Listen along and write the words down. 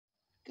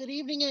Good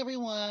evening,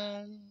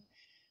 everyone.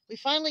 We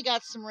finally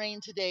got some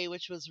rain today,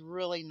 which was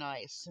really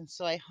nice. And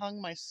so I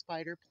hung my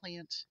spider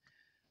plant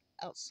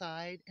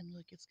outside, and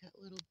look, it's got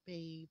little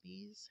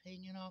babies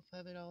hanging off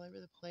of it all over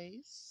the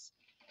place.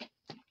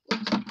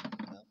 Oops.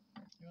 Well,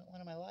 you want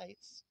one of my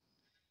lights.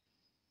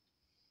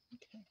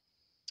 Okay.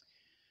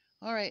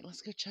 All right,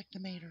 let's go check the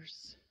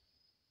maters.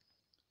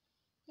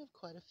 We have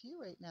quite a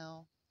few right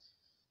now.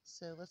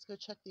 So let's go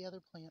check the other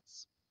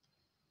plants.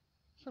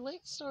 For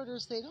late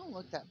starters, they don't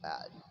look that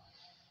bad.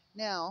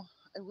 Now,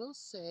 I will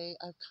say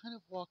I've kind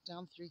of walked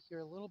down through here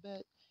a little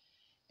bit,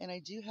 and I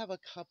do have a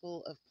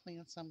couple of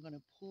plants I'm going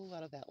to pull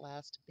out of that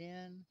last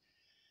bin.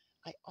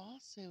 I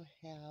also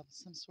have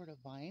some sort of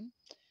vine.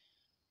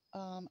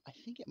 I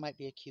think it might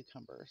be a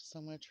cucumber, so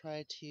I'm going to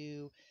try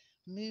to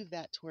move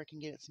that to where I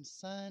can get it some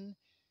sun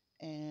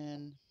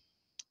and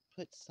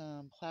put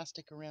some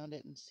plastic around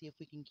it and see if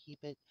we can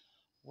keep it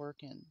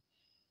working.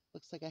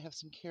 Looks like I have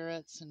some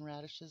carrots and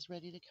radishes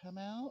ready to come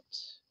out.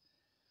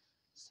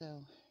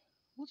 So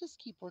we'll just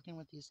keep working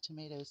with these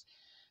tomatoes.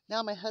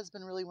 Now my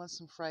husband really wants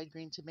some fried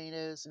green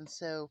tomatoes, and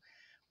so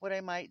what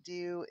I might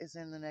do is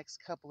in the next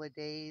couple of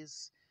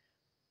days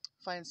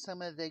find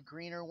some of the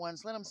greener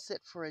ones, let them sit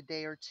for a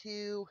day or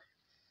two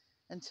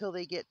until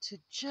they get to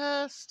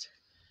just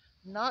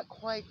not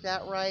quite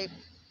that ripe,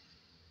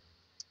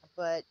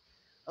 but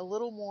a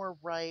little more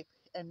ripe,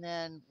 and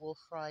then we'll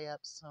fry up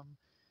some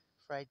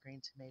fried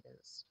green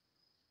tomatoes.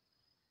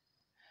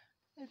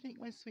 I think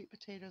my sweet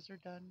potatoes are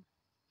done.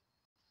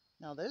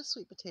 Now those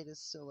sweet potatoes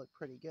still look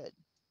pretty good.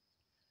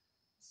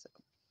 So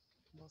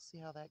we'll see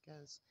how that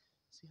goes.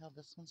 See how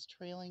this one's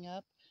trailing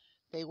up.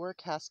 They were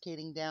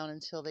cascading down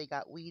until they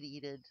got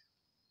weed-eated.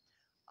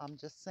 I'm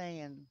just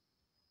saying.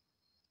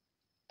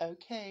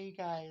 Okay,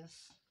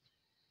 guys.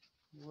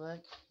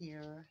 Look here.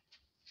 I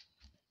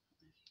don't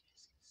know if you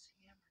guys can see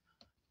them or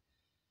not.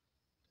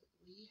 But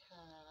we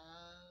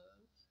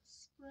have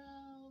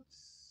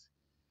sprouts.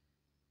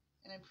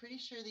 And I'm pretty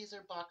sure these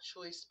are bok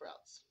choy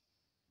sprouts.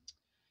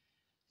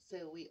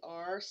 So we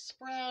are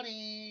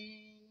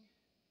sprouting.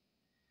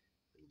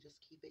 We just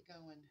keep it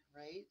going,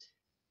 right?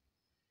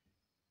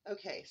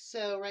 Okay,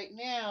 so right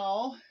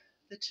now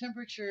the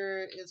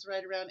temperature is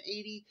right around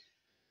 80,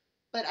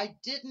 but I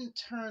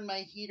didn't turn my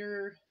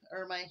heater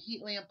or my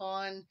heat lamp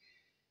on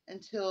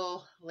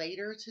until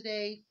later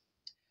today.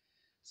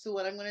 So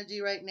what I'm going to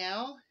do right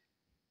now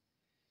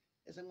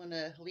is I'm going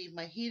to leave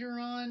my heater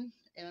on,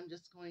 and I'm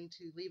just going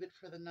to leave it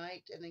for the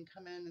night and then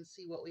come in and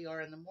see what we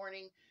are in the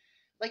morning.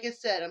 Like I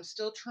said, I'm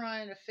still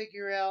trying to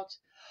figure out,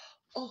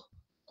 oh,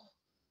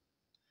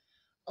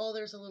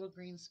 there's a little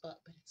green spot,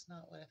 but it's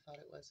not what I thought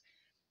it was.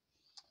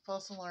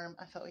 False alarm.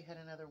 I thought we had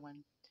another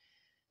one.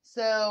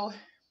 So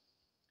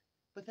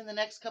within the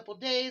next couple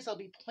days, I'll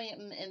be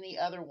planting in the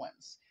other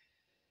ones.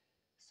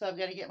 So I've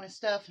got to get my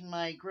stuff and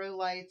my grow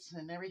lights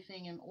and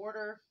everything in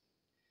order.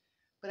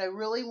 But I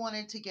really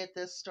wanted to get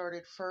this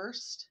started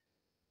first,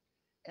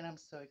 and I'm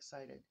so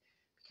excited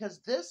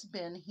because this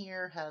bin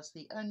here has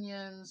the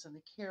onions and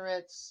the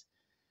carrots,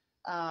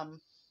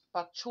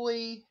 bok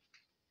choy,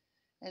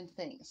 and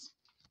things.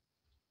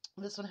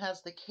 This one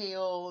has the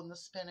kale and the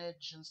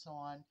spinach and so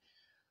on.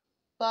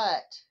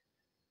 But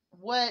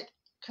what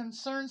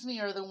concerns me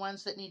are the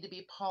ones that need to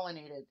be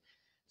pollinated.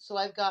 So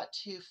I've got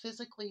to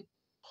physically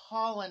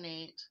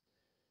pollinate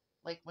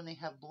like when they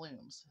have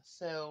blooms.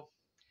 So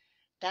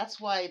that's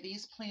why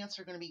these plants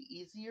are going to be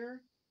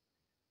easier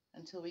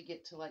until we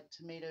get to like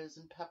tomatoes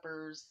and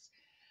peppers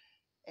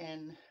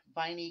and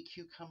viney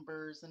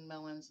cucumbers and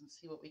melons and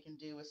see what we can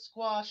do with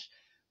squash.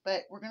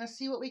 But we're going to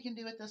see what we can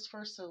do with this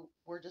first, so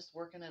we're just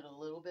working it a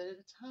little bit at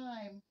a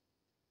time.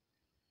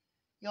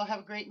 Y'all have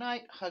a great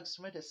night. Hugs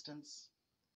from a distance.